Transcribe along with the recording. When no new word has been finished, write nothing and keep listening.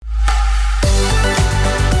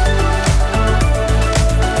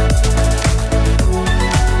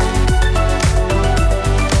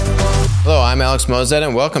Alex Mozet,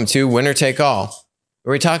 and welcome to Winner Take All,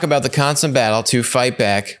 where we talk about the constant battle to fight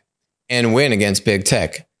back and win against big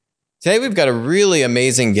tech. Today, we've got a really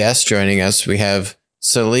amazing guest joining us. We have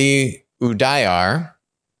Salih Udaiyar,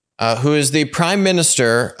 who is the Prime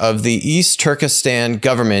Minister of the East Turkestan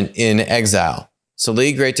government in exile.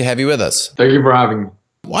 Salih, great to have you with us. Thank you for having me.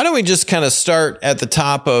 Why don't we just kind of start at the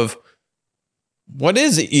top of what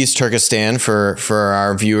is East Turkestan for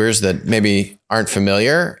our viewers that maybe aren't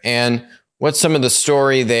familiar, and what's some of the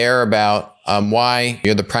story there about why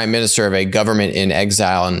you're the Prime Minister of a government in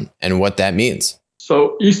exile and what that means?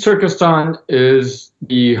 So East Turkestan is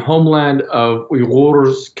the homeland of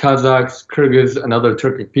Uyghurs, Kazakhs, Kyrgyz, and other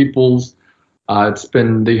Turkic peoples. It's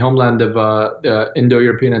been the homeland of the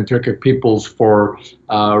Indo-European and Turkic peoples for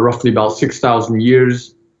roughly about 6,000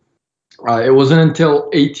 years. It wasn't until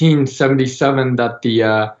 1877 that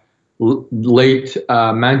the late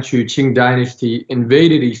Manchu Qing dynasty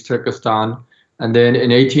invaded East Turkestan, and then in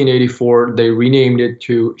 1884 they renamed it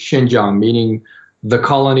to Xinjiang, meaning the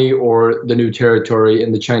colony or the new territory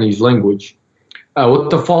in the Chinese language. With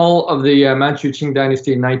the fall of the Manchu Qing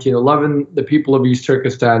dynasty in 1911, the people of East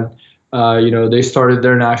Turkestan, they started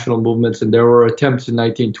their national movements, and there were attempts in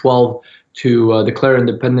 1912 to declare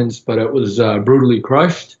independence, but it was brutally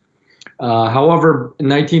crushed. However, in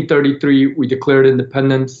 1933, we declared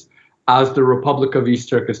independence as the Republic of East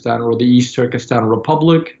Turkestan, or the East Turkestan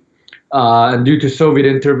Republic. And due to Soviet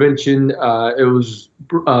intervention, it was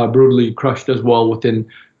brutally crushed as well within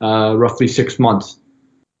roughly 6 months.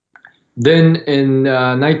 Then in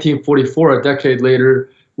 1944, a decade later,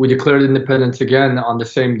 we declared independence again on the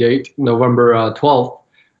same date, November 12th,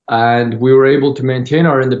 and we were able to maintain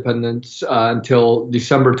our independence until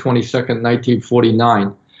December 22nd,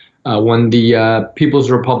 1949, when the People's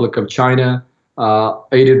Republic of China,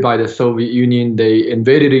 aided by the Soviet Union, they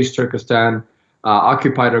invaded East Turkestan,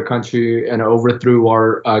 occupied our country, and overthrew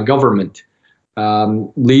our government,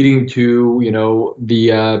 leading to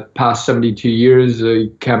the past 72 years, a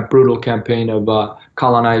brutal campaign of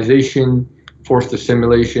colonization, forced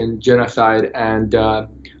assimilation, genocide, and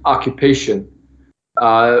occupation.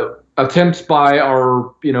 Attempts by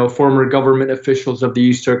our former government officials of the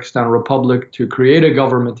East Turkestan Republic to create a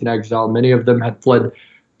government in exile. Many of them had fled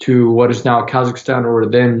to what is now Kazakhstan, or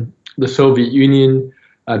then the Soviet Union.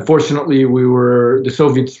 Unfortunately, the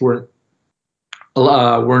Soviets were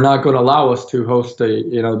not going to allow us to host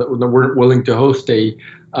weren't willing to host a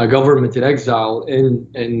government in exile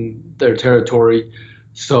in their territory.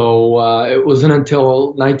 So it wasn't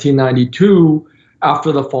until 1992,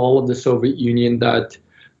 after the fall of the Soviet Union, that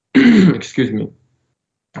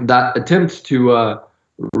that attempts to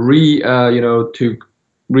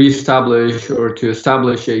reestablish or to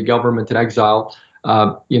establish a government in exile,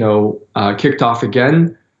 kicked off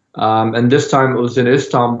again. And this time it was in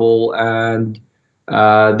Istanbul, and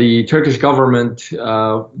the Turkish government,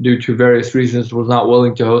 due to various reasons, was not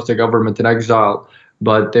willing to host a government in exile,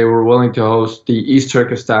 but they were willing to host the East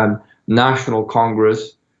Turkestan National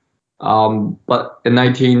Congress. But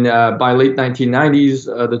by late 1990s,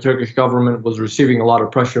 the Turkish government was receiving a lot of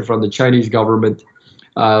pressure from the Chinese government,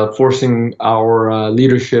 forcing our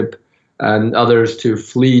leadership and others to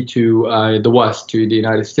flee to the West, to the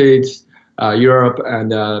United States, Europe,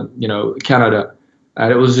 and Canada.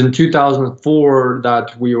 And it was in 2004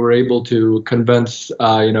 that we were able to convince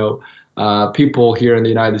people here in the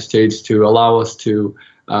United States to allow us to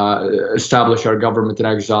establish our government in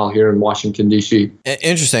exile here in Washington, D.C.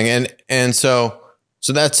 Interesting. And so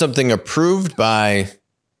that's something approved by,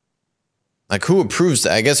 like, who approves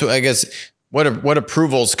that? I guess what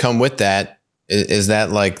approvals come with that? Is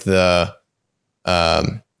that like the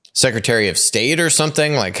Secretary of State or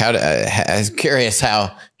something? Like, I'm curious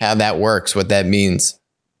how that works, what that means.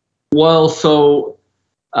 Well, so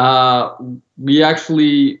we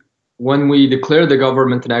actually, when we declared the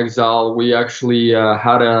government in exile, we actually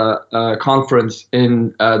had a conference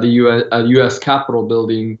in the U.S. Capitol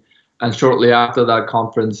building, and shortly after that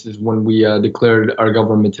conference is when we declared our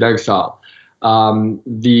government in exile.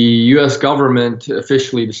 The U.S. government,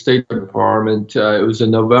 officially the State Department, it was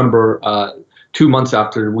in November, 2 months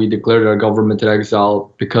after we declared our government in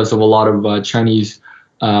exile, because of a lot of Chinese,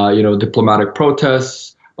 diplomatic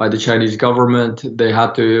protests by the Chinese government. They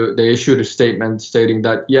issued a statement stating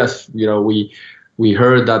that, yes, we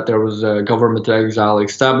heard that there was a government in exile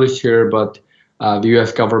established here, but the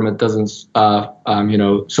U.S. government doesn't,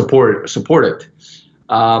 support it.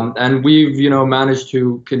 And we've, managed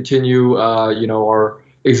to continue, our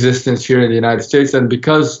existence here in the United States. And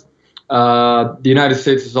because the United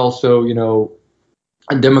States is also,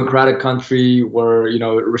 a democratic country where,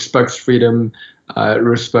 it respects freedom, it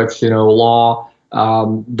respects, law,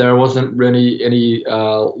 There wasn't really any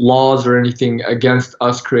laws or anything against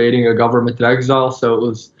us creating a government in exile, so it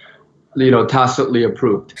was, tacitly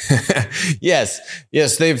approved. Yes,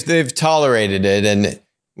 they've tolerated it, and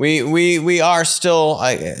we are still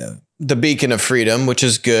the beacon of freedom, which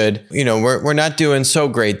is good. We're not doing so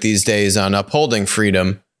great these days on upholding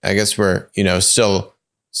freedom. I guess we're still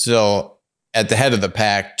at the head of the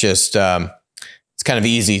pack. Just it's kind of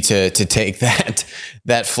easy to take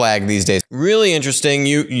that flag these days. Really interesting.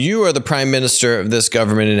 You are the prime minister of this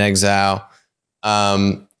government in exile.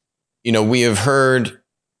 We have heard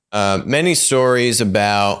many stories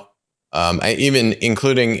about, even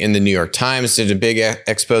including in the New York Times, did a big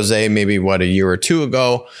expose maybe a year or two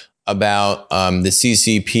ago about the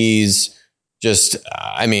CCP's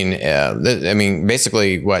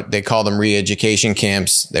basically what they call them re-education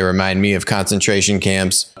camps. They remind me of concentration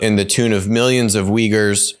camps in the tune of millions of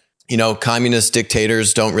Uyghurs. Communist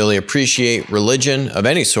dictators don't really appreciate religion of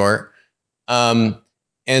any sort. And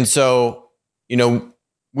so,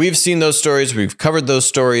 we've seen those stories. We've covered those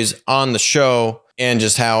stories on the show, and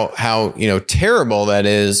just how terrible that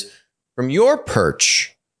is. From your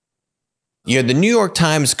perch, you had the New York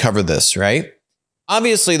Times cover this, right?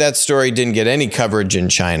 Obviously, that story didn't get any coverage in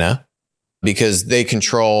China because they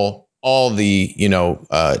control all the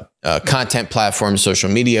content platforms, social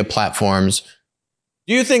media platforms.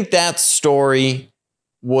 Do you think that story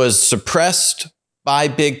was suppressed by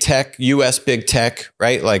big tech, U.S. big tech,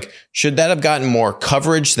 right? Like, should that have gotten more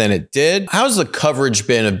coverage than it did? How's the coverage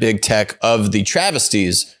been of big tech of the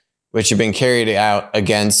travesties which have been carried out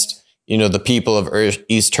against, the people of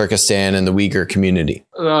East Turkestan and the Uyghur community?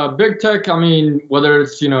 Big tech, whether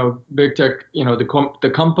it's, big tech,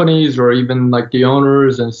 the companies, or even like the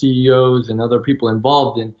owners and CEOs and other people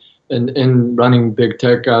involved in running big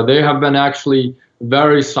tech, they have been actually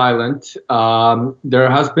very silent.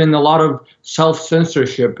 There has been a lot of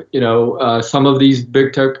self-censorship. Some of these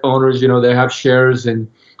big tech owners, they have shares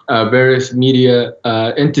in various media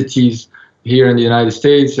entities here in the United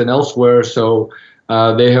States and elsewhere. So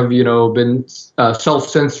they have, been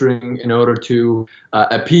self-censoring in order to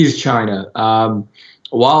appease China.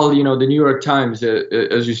 While, the New York Times,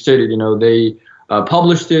 as you stated, they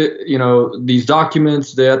published it, these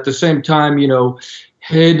documents. They at the same time,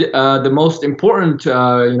 hid the most important,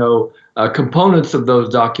 components of those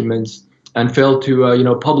documents and failed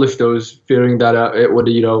to, publish those, fearing that it would,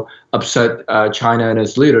 upset China and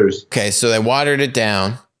its leaders. Okay, so they watered it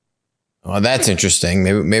down. Well, that's interesting.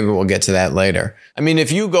 Maybe we'll get to that later.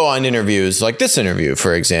 If you go on interviews like this interview,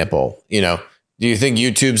 for example, do you think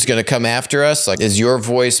YouTube's going to come after us? Like, is your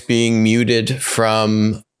voice being muted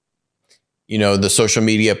from, the social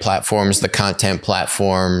media platforms, the content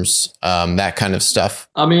platforms, that kind of stuff?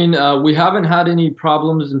 We haven't had any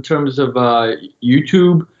problems in terms of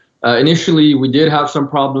YouTube. Initially, we did have some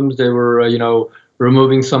problems. They were,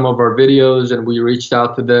 removing some of our videos, and we reached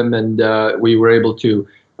out to them, and we were able to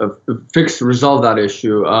resolve that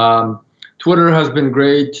issue. Twitter has been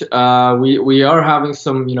great. We are having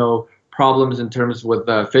some, problems in terms with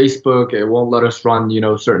Facebook. It won't let us run,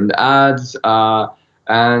 certain ads,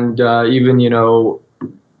 and even,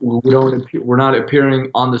 we're not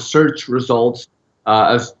appearing on the search results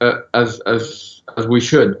as we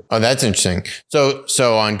should. Oh, that's interesting.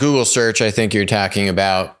 So on Google search, I think you're talking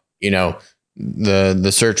about,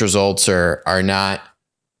 the search results are not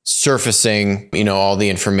surfacing, all the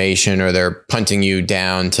information, or they're punting you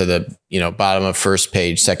down to the, bottom of first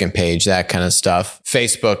page, second page, that kind of stuff.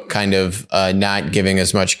 Facebook kind of not giving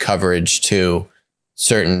as much coverage to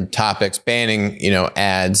certain topics, banning,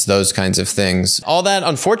 ads, those kinds of things. All that,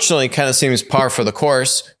 unfortunately, kind of seems par for the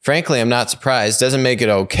course. Frankly, I'm not surprised. Doesn't make it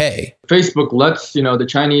okay. Facebook lets, the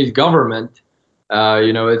Chinese government,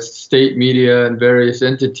 its state media and various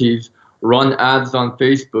entities run ads on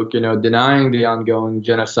Facebook, denying the ongoing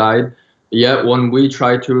genocide. Yet when we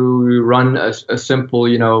try to run a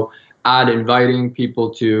simple, ad inviting people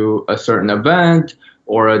to a certain event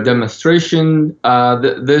or a demonstration,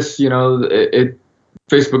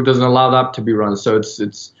 Facebook doesn't allow that to be run. So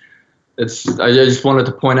it's. I just wanted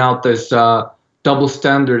to point out this double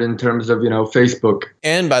standard in terms of Facebook.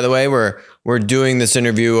 And by the way, we're doing this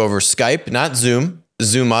interview over Skype, not Zoom.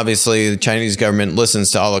 Zoom, obviously, the Chinese government listens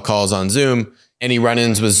to all the calls on Zoom. Any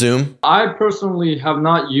run-ins with Zoom? I personally have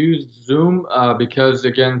not used Zoom because,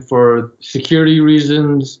 again, for security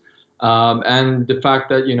reasons and the fact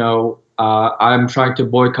that, I'm trying to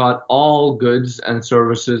boycott all goods and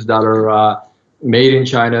services that are made in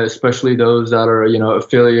China, especially those that are,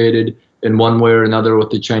 affiliated in one way or another with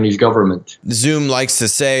the Chinese government. Zoom likes to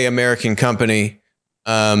say American company,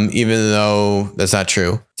 even though that's not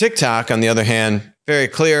true. TikTok, on the other hand, very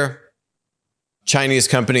clear. Chinese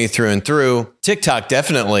company through and through. TikTok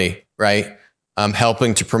definitely, right?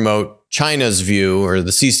 Helping to promote China's view or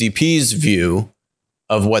the CCP's view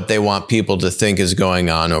of what they want people to think is going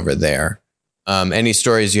on over there. Any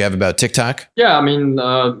stories you have about TikTok? Yeah, I mean,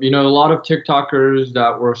 a lot of TikTokers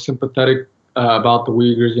that were sympathetic about the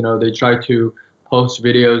Uyghurs, they try to post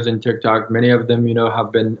videos in TikTok. Many of them,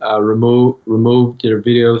 have been removed. Their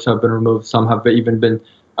videos have been removed. Some have even been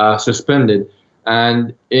suspended.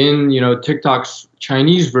 And in, TikTok's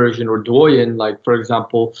Chinese version or Douyin, like, for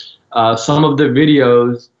example, some of the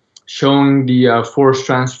videos showing the forced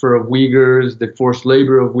transfer of Uyghurs, the forced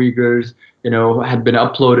labor of Uyghurs, had been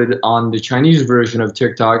uploaded on the Chinese version of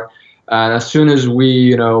TikTok. And as soon as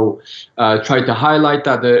we, tried to highlight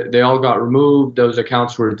that, they all got removed. Those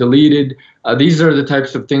accounts were deleted. These are the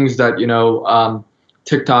types of things that,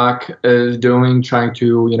 TikTok is doing, trying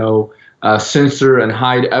to, censor and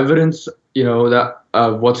hide evidence, that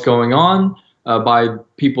of what's going on by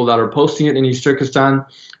people that are posting it in East Turkestan.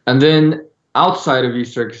 And then outside of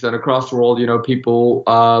East Turkestan, across the world, people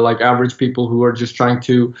like average people who are just trying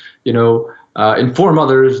to, inform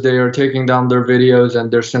others, they are taking down their videos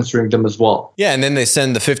and they're censoring them as well. Yeah, and then they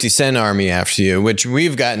send the 50 Cent Army after you, which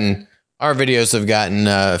our videos have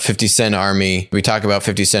gotten 50 Cent Army. We talk about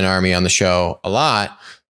 50 Cent Army on the show a lot,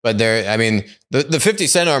 but the 50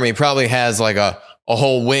 Cent Army probably has like a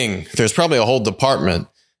whole wing. There's probably a whole department.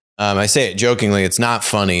 I say it jokingly. It's not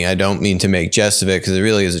funny. I don't mean to make jest of it because it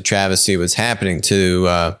really is a travesty what's happening to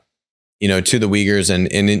the Uyghurs and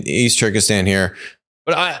in East Turkestan here.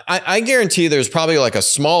 But I guarantee there's probably like a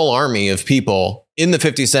small army of people in the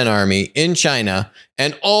 50 Cent Army in China,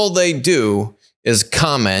 and all they do is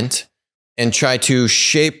comment and try to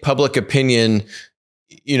shape public opinion,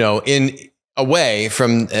 in away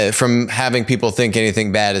from having people think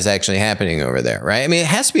anything bad is actually happening over there, right? I mean, it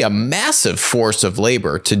has to be a massive force of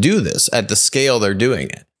labor to do this at the scale they're doing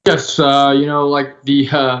it. Yes, like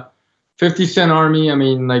the 50 Cent Army, I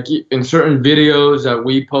mean, like in certain videos that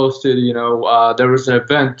we posted, there was an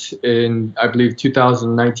event in, I believe,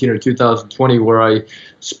 2019 or 2020 where I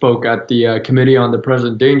spoke at the Committee on the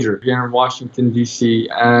Present Danger here in Washington, D.C.,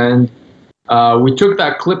 and we took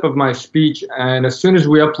that clip of my speech, and as soon as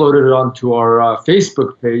we uploaded it onto our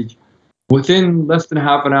Facebook page, within less than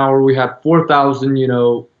half an hour, we had 4,000,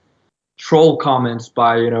 troll comments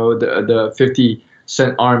by, the 50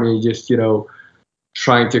 Cent Army, just,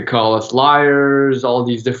 trying to call us liars, all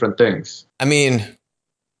these different things. I mean,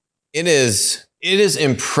 it is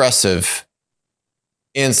impressive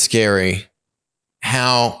and scary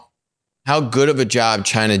how good of a job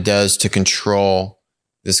China does to control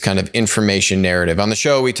this kind of information narrative. On the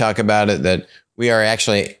show, we talk about it, that we are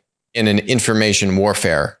actually in an information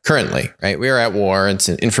warfare currently, right? We are at war. It's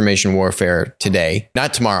an information warfare today,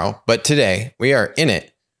 not tomorrow, but today we are in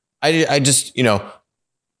it. I just,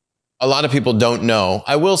 a lot of people don't know.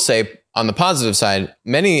 I will say on the positive side,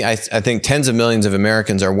 many, I think tens of millions of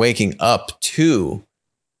Americans are waking up to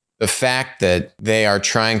the fact that they are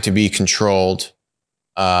trying to be controlled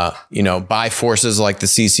by forces like the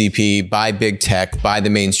CCP, by big tech, by the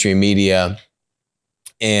mainstream media.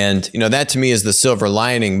 And, that to me is the silver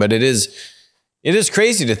lining, but it is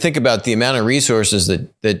crazy to think about the amount of resources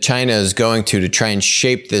that China is going to try and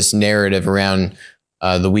shape this narrative around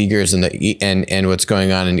the Uyghurs and what's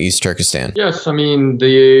going on in East Turkestan. Yes, I mean,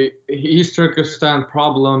 the East Turkestan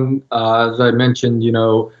problem, as I mentioned,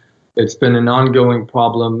 it's been an ongoing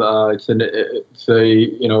problem. It's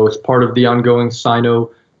part of the ongoing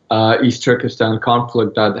Sino-East Turkestan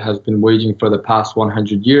conflict that has been waging for the past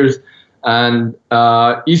 100 years. And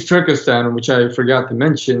East Turkestan, which I forgot to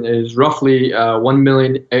mention, is roughly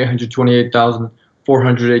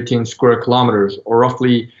 1,828,418 square kilometers, or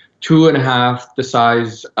roughly 2.5 the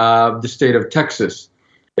size of the state of Texas.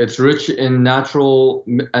 It's rich in natural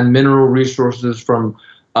and mineral resources from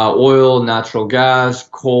oil, natural gas,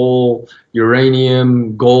 coal,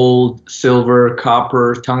 uranium, gold, silver,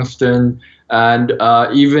 copper, tungsten, and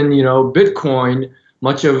even, Bitcoin.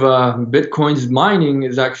 Much of Bitcoin's mining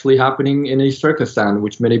is actually happening in East Turkestan,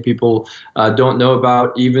 which many people don't know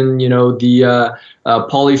about. Even, the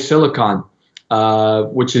polysilicon,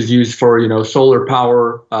 which is used for, solar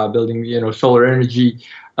power, building, solar energy.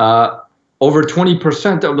 Over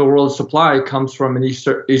 20% of the world's supply comes from East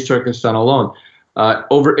Turkestan alone.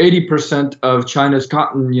 Over 80% of China's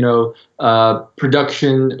cotton,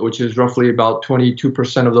 production, which is roughly about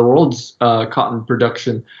 22% of the world's cotton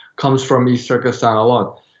production, comes from East Turkestan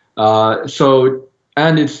alone.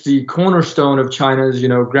 And it's the cornerstone of China's,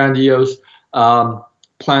 grandiose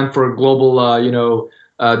plan for global,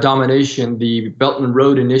 domination, the Belt and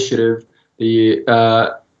Road Initiative, the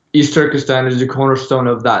East Turkestan is the cornerstone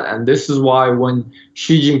of that. And this is why when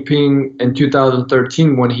Xi Jinping in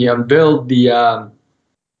 2013, when he unveiled the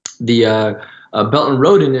Belt and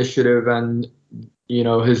Road Initiative and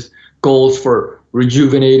his goals for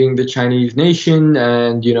rejuvenating the Chinese nation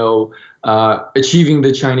and achieving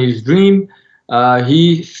the Chinese dream,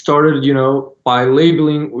 he started by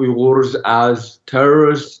labeling Uyghurs as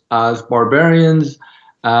terrorists, as barbarians,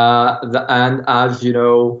 and as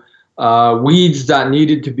weeds that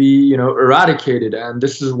needed to be eradicated. And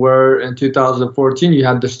this is where in 2014 you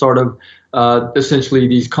had the start of essentially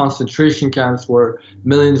these concentration camps where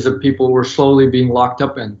millions of people were slowly being locked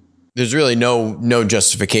up in. There's really no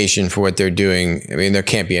justification for what they're doing. I mean, there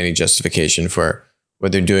can't be any justification for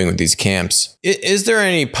what they're doing with these camps. Is there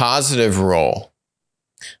any positive role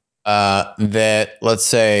that, let's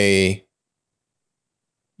say,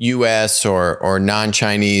 U.S. or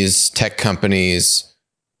non-Chinese tech companies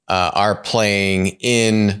are playing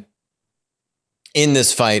in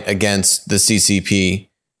this fight against the CCP,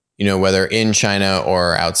 whether in China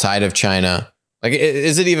or outside of China? Like,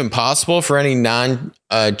 is it even possible for any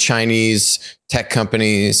non-Chinese tech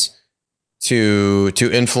companies to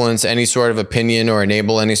influence any sort of opinion or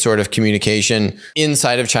enable any sort of communication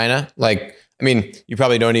inside of China? Like, I mean, you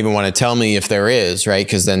probably don't even want to tell me if there is, right?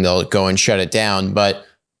 Because then they'll go and shut it down. But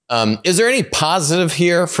is there any positive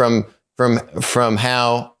here from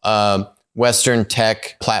how Western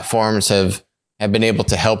tech platforms have been able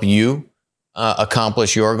to help you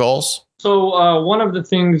accomplish your goals? So one of the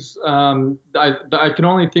things I can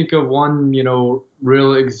only think of one,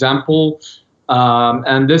 real example,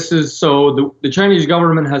 and this is the Chinese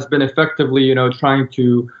government has been effectively, trying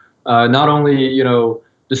to not only,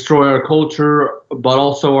 destroy our culture, but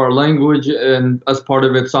also our language, and as part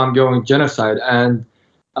of its ongoing genocide. And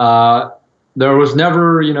there was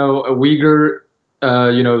never, a Uyghur.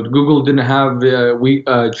 Google didn't have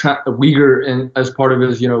Uyghur as part of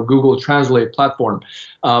his, Google Translate platform.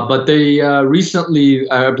 But they recently,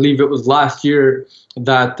 I believe it was last year,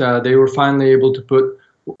 that they were finally able to put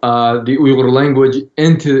the Uyghur language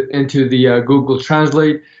into the Google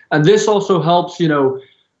Translate. And this also helps,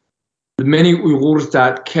 the many Uyghurs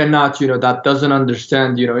that cannot, that doesn't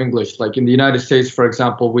understand, English. Like in the United States, for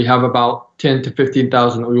example, we have about 10 to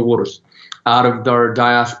 15,000 Uyghurs out of their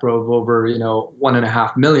diaspora of over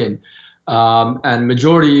 1.5 million, and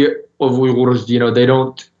majority of Uyghurs,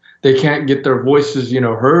 they can't get their voices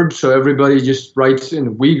heard, so everybody just writes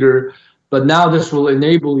in Uyghur. But now this will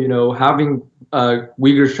enable having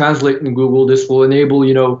Uyghur Translate in Google. This will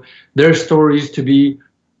enable their stories to be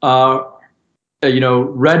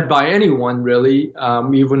read by anyone really,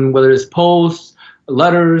 even whether it's posts,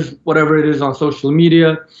 letters, whatever it is on social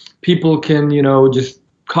media. People can just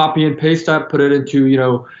copy and paste that, put it into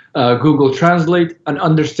Google Translate, and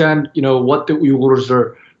understand what the Uyghurs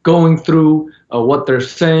are going through, what they're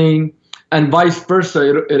saying, and vice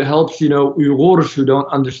versa. It helps Uyghurs who don't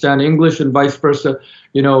understand English, and vice versa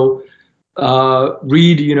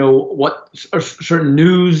read what certain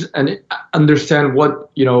news and understand what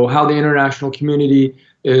how the international community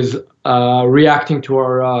is reacting to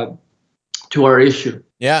our issue.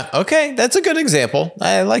 Yeah. Okay, that's a good example.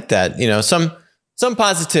 I like that. Some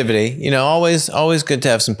positivity, always good to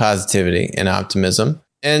have some positivity and optimism.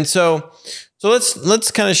 And so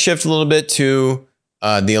let's kind of shift a little bit to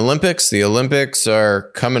the Olympics. The Olympics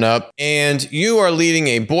are coming up, and you are leading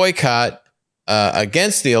a boycott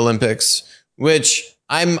against the Olympics, which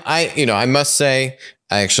I must say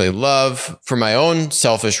I actually love for my own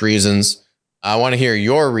selfish reasons. I want to hear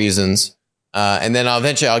your reasons, and then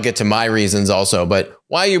eventually I'll get to my reasons also. But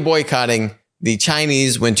why are you boycotting the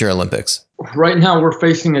Chinese Winter Olympics? Right now, we're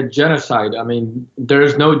facing a genocide. I mean,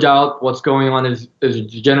 there's no doubt what's going on is a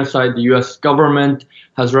genocide. The U.S. government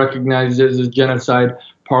has recognized it as a genocide.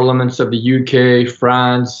 Parliaments of the UK,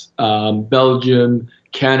 France, Belgium,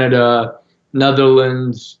 Canada,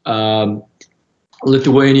 Netherlands,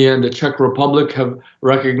 Lithuania, and the Czech Republic have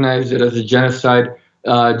recognized it as a genocide.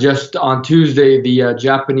 Just on Tuesday, the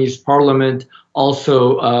Japanese Parliament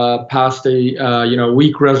also passed a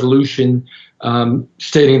weak resolution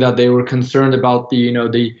stating that they were concerned about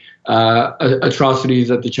the atrocities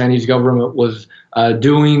that the Chinese government was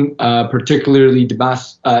doing, particularly the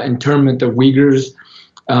mass internment of Uyghurs.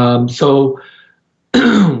 So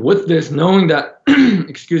with this, knowing that,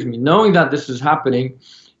 knowing that this is happening,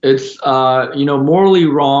 it's morally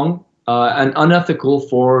wrong and unethical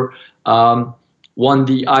for won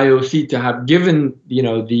the IOC to have given,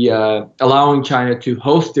 the allowing China to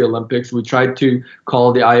host the Olympics. We tried to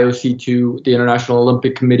call the IOC, to the International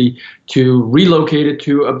Olympic Committee, to relocate it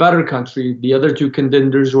to a better country. The other two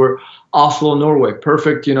contenders were Oslo, Norway.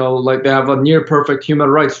 Perfect, like they have a near perfect human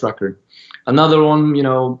rights record. Another one,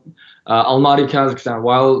 Almaty, Kazakhstan.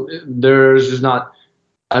 While theirs is not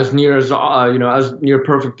as near as as near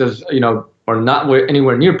perfect as or not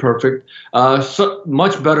anywhere near perfect, so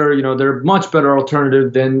much better. They're much better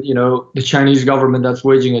alternative than the Chinese government that's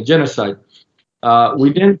waging a genocide.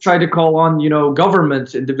 We didn't try to call on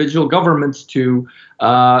governments, individual governments, to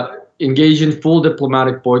engage in full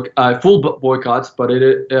diplomatic boycotts, but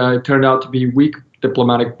it turned out to be weak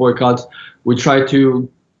diplomatic boycotts. We tried to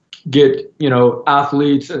get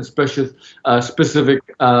athletes and specific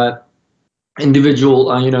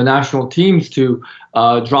individual national teams to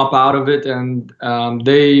drop out of it, and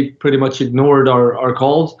they pretty much ignored our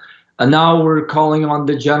calls. And now we're calling on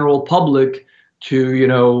the general public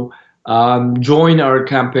to join our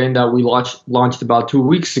campaign that we launched about 2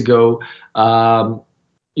 weeks ago,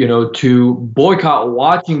 to boycott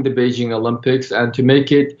watching the Beijing Olympics and to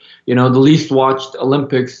make it the least watched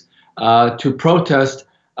Olympics, to protest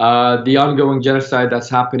the ongoing genocide that's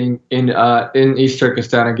happening in East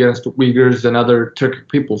Turkestan against Uyghurs and other Turkic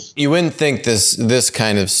peoples. You wouldn't think this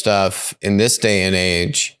kind of stuff in this day and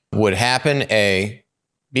age would happen. A,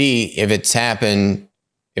 B, if it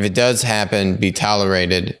does happen, be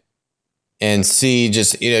tolerated, and C,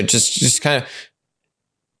 just kind of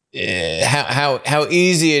how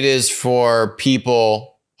easy it is for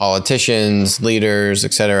people, politicians, leaders,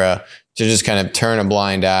 etc., to just kind of turn a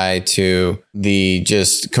blind eye to the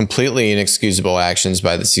just completely inexcusable actions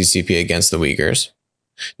by the CCP against the Uyghurs.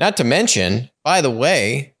 Not to mention, by the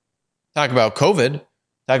way, talk about COVID,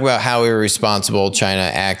 talk about how irresponsible China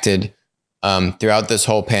acted throughout this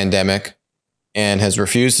whole pandemic and has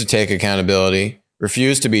refused to take accountability,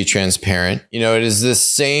 refused to be transparent. It is this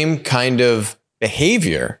same kind of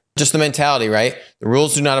behavior, just the mentality, right? The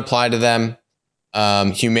rules do not apply to them.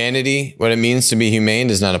 Humanity, what it means to be humane,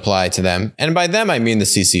 does not apply to them. And by them, I mean the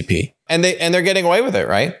CCP. And they're getting away with it,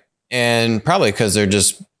 right? And probably because they're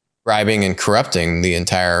just bribing and corrupting the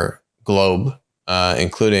entire globe,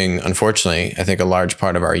 including, unfortunately, I think a large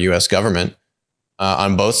part of our U.S. government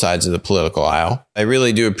on both sides of the political aisle. I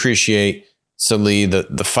really do appreciate, Salih,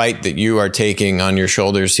 the fight that you are taking on your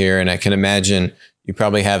shoulders here. And I can imagine you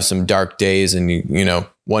probably have some dark days and you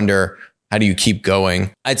wonder, how do you keep going?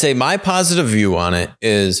 I'd say my positive view on it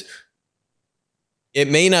is it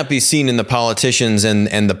may not be seen in the politicians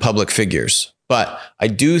and the public figures, but I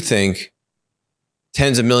do think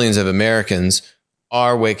tens of millions of Americans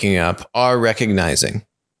are waking up, are recognizing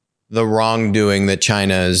the wrongdoing that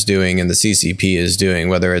China is doing and the CCP is doing,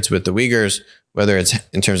 whether it's with the Uyghurs, whether it's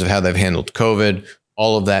in terms of how they've handled COVID,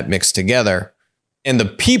 all of that mixed together. And the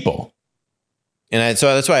people,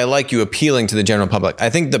 so that's why I like you appealing to the general public. I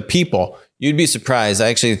think the people, you'd be surprised. I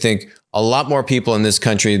actually think a lot more people in this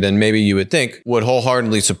country than maybe you would think would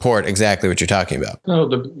wholeheartedly support exactly what you're talking about. No,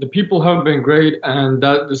 the people have been great. And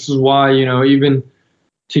this is why, even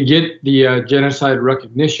to get the genocide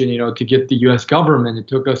recognition, to get the U.S. government, it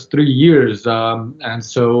took us 3 years. And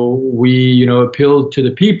so we, appealed to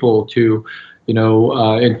the people to,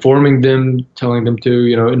 informing them, telling them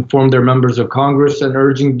to, inform their members of Congress and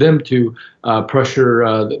urging them to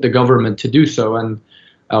pressure the government to do so. And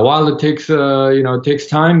while it takes, it takes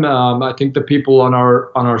time, I think the people on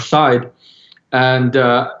our side. And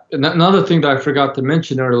another thing that I forgot to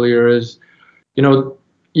mention earlier is,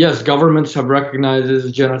 yes, governments have recognized this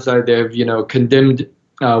as genocide. They've, condemned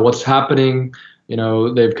what's happening.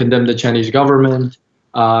 They've condemned the Chinese government.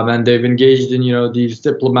 And they've engaged in, these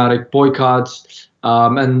diplomatic boycotts.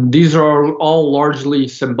 And these are all largely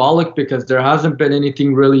symbolic because there hasn't been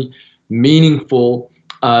anything really meaningful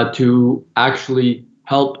to actually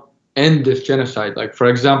help end this genocide. Like, for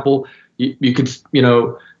example, you could,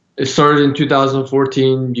 it started in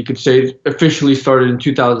 2014. You could say it officially started in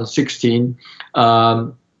 2016.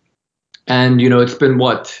 And, it's been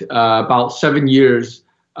about 7 years.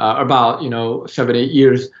 7, 8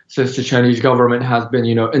 years since the Chinese government has been,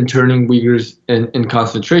 interning Uyghurs in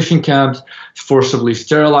concentration camps, forcibly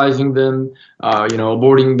sterilizing them,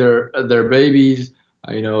 aborting their babies,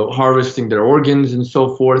 harvesting their organs and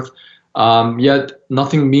so forth. Yet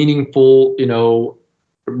nothing meaningful,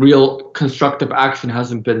 real constructive action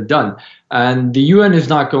hasn't been done. And the UN is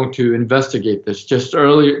not going to investigate this. Just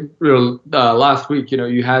earlier, last week,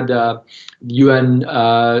 you had UN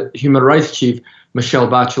Human Rights Chief Michelle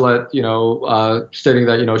Bachelet, stating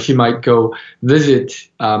that, she might go visit.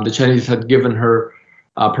 The Chinese had given her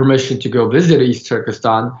permission to go visit East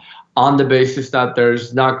Turkestan. on the basis that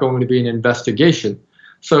there's not going to be an investigation.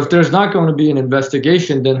 So if there's not going to be an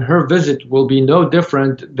investigation, then her visit will be no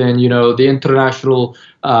different than, the International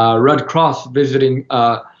Red Cross visiting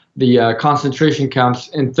the concentration camps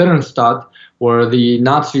in Theresienstadt, where the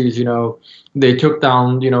Nazis, they took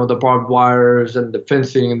down, the barbed wires and the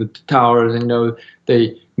fencing and the towers, and,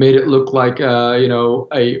 they made it look like,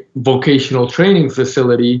 a vocational training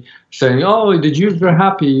facility, saying, oh, the Jews are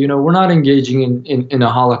happy, we're not engaging in a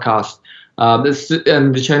Holocaust. And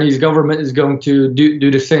the Chinese government is going to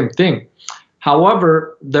do the same thing.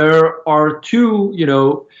 However, there are two,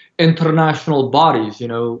 international bodies,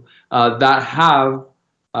 that have,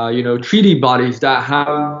 treaty bodies that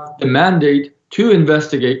have the mandate to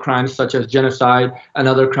investigate crimes such as genocide and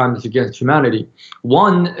other crimes against humanity.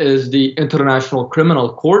 One is the International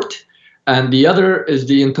Criminal Court, and the other is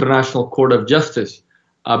the International Court of Justice.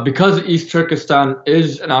 Because East Turkestan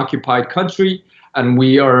is an occupied country, and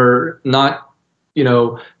we are not,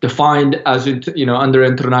 defined as, under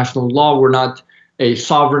international law, we're not a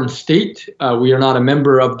sovereign state. We are not a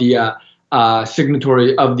member of the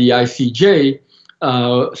signatory of the ICJ.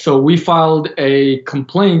 So we filed a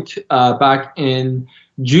complaint back in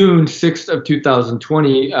June 6th of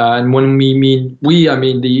 2020. And when we mean we, I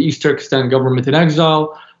mean the East Turkestan government in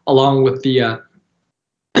exile, along with the,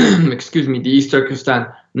 the East Turkestan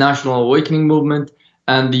National Awakening Movement,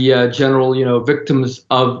 and the general, victims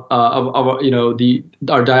of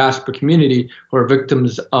our diaspora community who are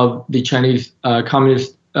victims of the Chinese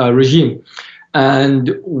communist regime.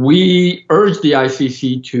 And we urged the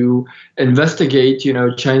ICC to investigate,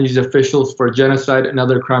 Chinese officials for genocide and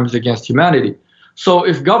other crimes against humanity. So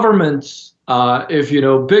if governments,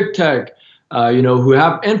 big tech, who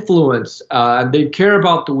have influence, and they care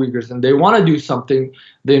about the Uyghurs and they want to do something,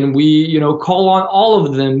 then we, call on all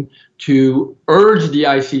of them to urge the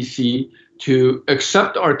ICC to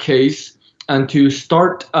accept our case and to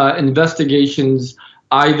start investigations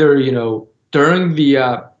either, during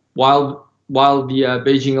the while the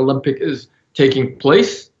Beijing Olympic is taking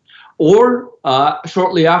place, or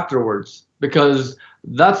shortly afterwards, because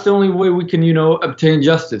that's the only way we can, obtain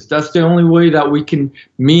justice. That's the only way that we can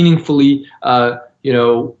meaningfully,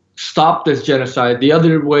 stop this genocide. The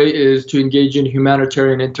other way is to engage in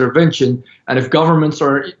humanitarian intervention. And if governments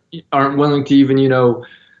aren't willing to even,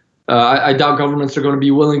 I doubt governments are going to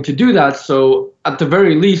be willing to do that. So at the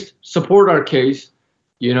very least, support our case.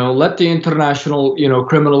 Let the International,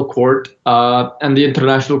 Criminal Court and the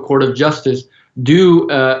International Court of Justice do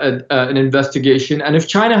an investigation. And if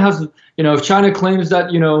China has, if China claims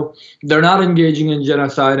that, they're not engaging in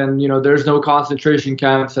genocide and, there's no concentration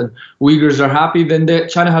camps and Uyghurs are happy, then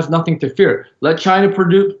China has nothing to fear. Let China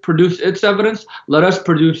produce its evidence. Let us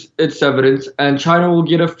produce its evidence, and China will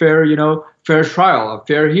get a fair trial, a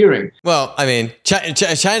fair hearing. Well, I mean,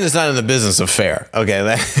 China's not in the business of fair.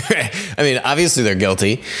 Okay. I mean, obviously they're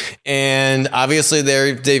guilty, and obviously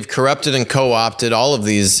they've corrupted and co-opted all of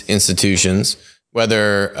these institutions,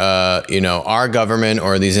 whether, our government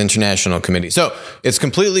or these international committees. So it's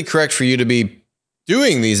completely correct for you to be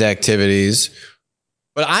doing these activities.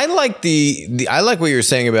 But I like I like what you're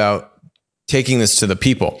saying about taking this to the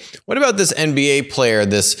people. What about this NBA player,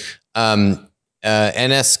 this Enes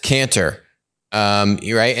Kanter?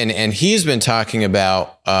 Right. And he's been talking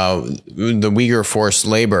about the Uyghur forced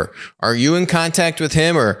labor. Are you in contact with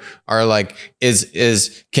him, or are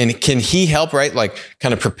can he help, right? Like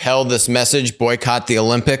kind of propel this message, boycott the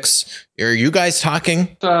Olympics? Are you guys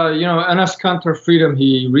talking? Enes Kanter Freedom,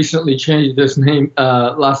 he recently changed his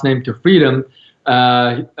last name to Freedom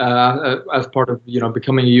as part of,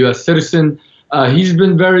 becoming a U.S. citizen. He's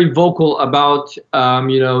been very vocal about,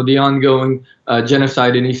 the ongoing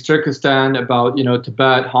genocide in East Turkestan, about,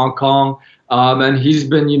 Tibet, Hong Kong. And he's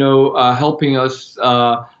been, helping us,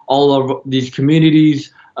 all of these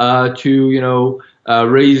communities to,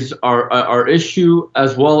 raise our issue,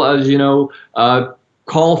 as well as,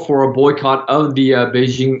 call for a boycott of the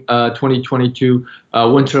Beijing 2022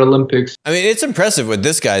 Winter Olympics. I mean, it's impressive what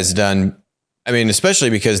this guy's done. I mean, especially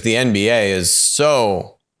because the NBA is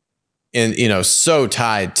so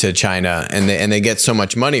tied to China, and they get so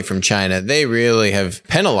much money from China. They really have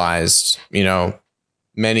penalized,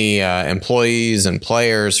 many employees and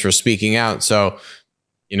players for speaking out. So,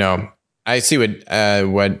 I see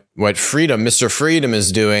what Freedom, Mr. Freedom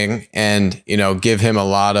is doing, and, give him a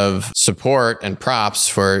lot of support and props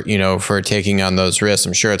for taking on those risks.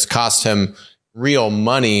 I'm sure it's cost him real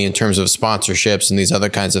money in terms of sponsorships and these other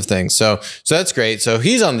kinds of things. So that's great. So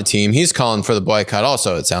he's on the team. He's calling for the boycott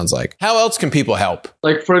also, it sounds like. How else can people help?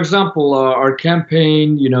 Like, for example, our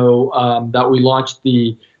campaign, that we launched,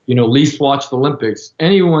 the, Least Watch the Olympics.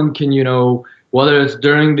 Anyone can, whether it's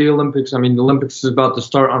during the Olympics. I mean, the Olympics is about to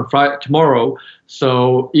start on Friday tomorrow,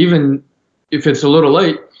 so even if it's a little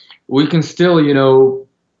late, we can still,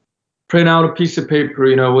 print out a piece of paper,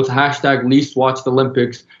 with hashtag least watch the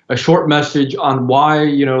Olympics, a short message on why,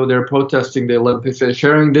 they're protesting the Olympics, and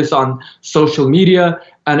sharing this on social media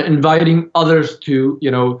and inviting others to,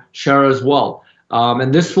 share as well.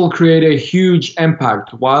 And this will create a huge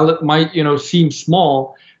impact. While it might, seem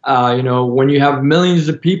small, when you have millions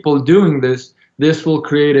of people doing this, this will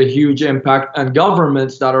create a huge impact. And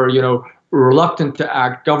governments that are, reluctant to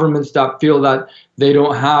act, governments that feel that they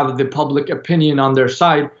don't have the public opinion on their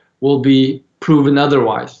side, will be proven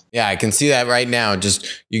otherwise. Yeah, I can see that right now.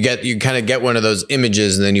 Just you kind of get one of those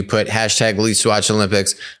images and then you put hashtag least watch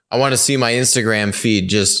Olympics. I want to see my Instagram feed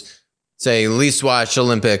just say least watch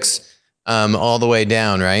Olympics all the way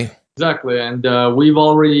down, right? Exactly. And we've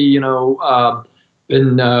already,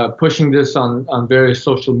 been pushing this on various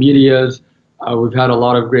social medias. We've had a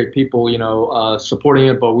lot of great people, supporting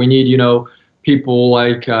it, but we need, people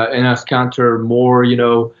like Enes Kanter, more,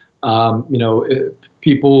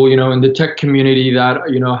 people, in the tech community that,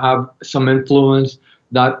 have some influence,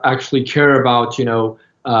 that actually care about,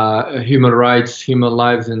 human rights, human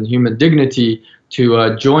lives, and human dignity,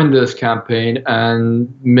 to join this campaign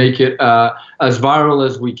and make it as viral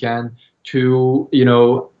as we can to,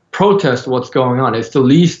 protest what's going on. It's the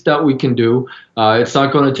least that we can do. It's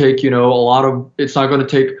not going to take, it's not going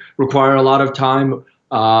to require a lot of time.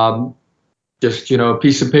 Just, a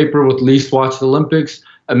piece of paper with least watch the Olympics,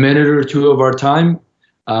 a minute or two of our time.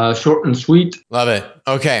 Short and sweet. Love it.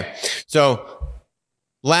 Okay. So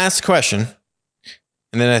last question.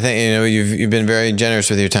 And then I think, you've been very generous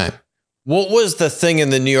with your time. What was the thing in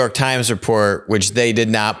the New York Times report which they did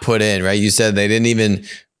not put in, right? You said they didn't even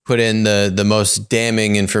put in the most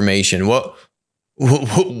damning information. What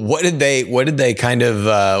did they kind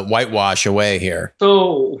of whitewash away here?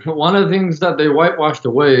 So one of the things that they whitewashed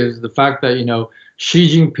away is the fact that, Xi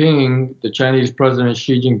Jinping, the Chinese president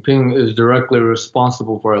Xi Jinping, is directly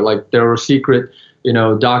responsible for it. Like, there were secret,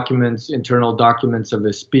 documents, internal documents of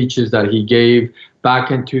his speeches that he gave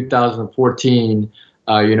back in 2014,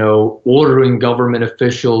 ordering government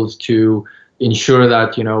officials to ensure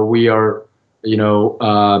that, we are,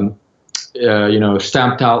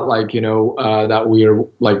 stamped out like, that we are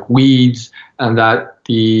like weeds, and that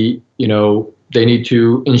they need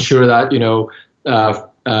to ensure that,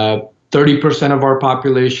 30% of our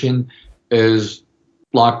population is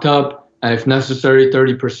locked up, and if necessary,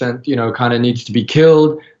 30%, kind of needs to be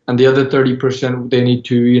killed, and the other 30%, they need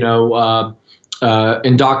to,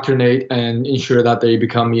 indoctrinate and ensure that they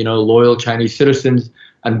become, loyal Chinese citizens,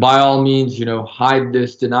 and by all means, hide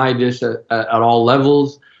this, deny this at all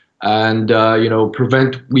levels, and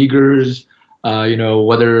prevent Uyghurs,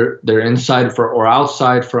 whether they're inside or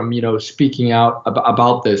outside, from speaking out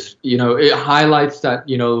about this. It highlights that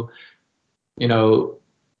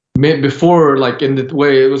before, like, in the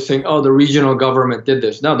way it was saying, oh, the regional government did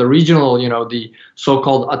this. Now the regional, the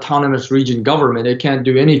so-called autonomous region government, it can't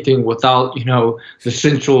do anything without the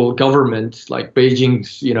central government, like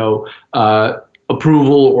Beijing's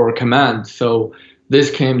approval or command. So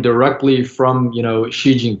this came directly from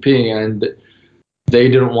Xi Jinping, and they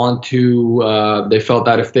didn't want to. They felt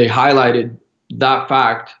that if they highlighted that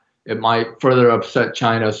fact, it might further upset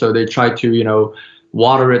China. So they tried to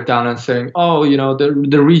water it down and saying, oh,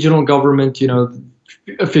 the regional government,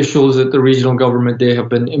 officials at the regional government, they have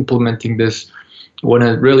been implementing this, when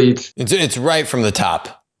it really it's right from the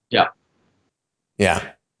top. Yeah.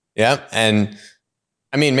 And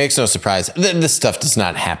I mean, makes no surprise. This stuff does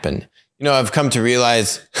not happen. I've come to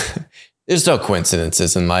realize there's no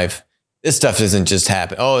coincidences in life. This stuff doesn't just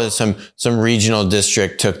happen. Oh, some regional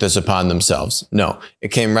district took this upon themselves. No, it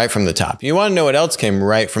came right from the top. You want to know what else came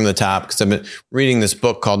right from the top? Because I've been reading this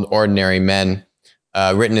book called Ordinary Men,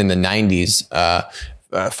 written in the 90s,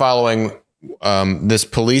 following this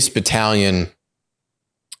police battalion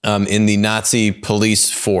in the Nazi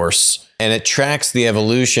police force. And it tracks the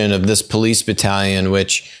evolution of this police battalion,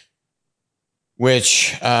 which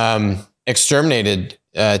exterminated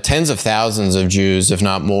tens of thousands of Jews, if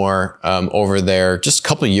not more, over their just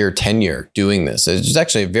couple year tenure doing this. It was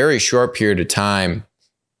actually a very short period of time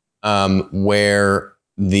where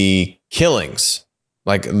the killings,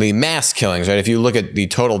 like the mass killings, right? If you look at the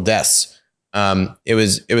total deaths, it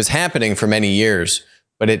was happening for many years,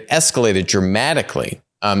 but it escalated dramatically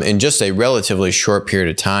in just a relatively short period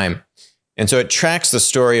of time. And so it tracks the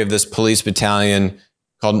story of this police battalion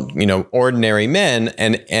called, Ordinary Men,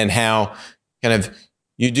 and how kind of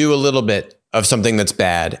you do a little bit of something that's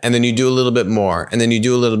bad, and then you do a little bit more, and then you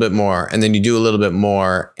do a little bit more, and then you do a little bit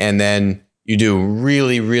more, and then you do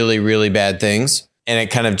really, really, really bad things. And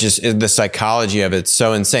it kind of just, the psychology of it's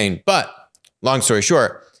so insane. But long story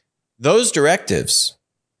short, those directives,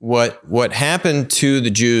 what happened to the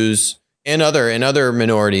Jews and other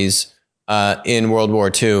minorities in World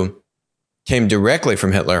War II came directly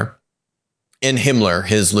from Hitler and Himmler,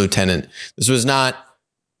 his lieutenant. This was not,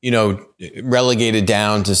 relegated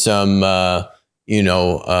down to some, like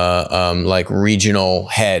regional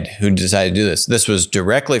head who decided to do this. This was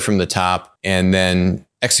directly from the top and then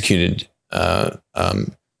executed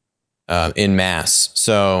in mass.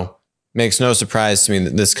 So makes no surprise to me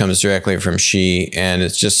that this comes directly from Xi, and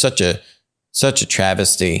it's just such a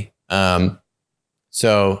travesty.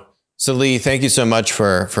 So Lee, thank you so much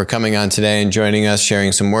for coming on today and joining us,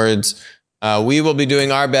 sharing some words. We will be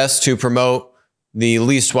doing our best to promote the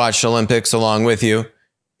Least Watched Olympics along with you.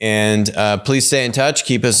 And please stay in touch.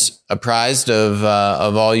 Keep us apprised of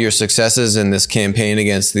all your successes in this campaign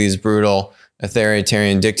against these brutal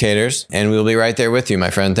authoritarian dictators. And we'll be right there with you, my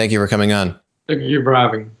friend. Thank you for coming on. Thank you for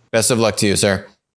having me. Best of luck to you, sir.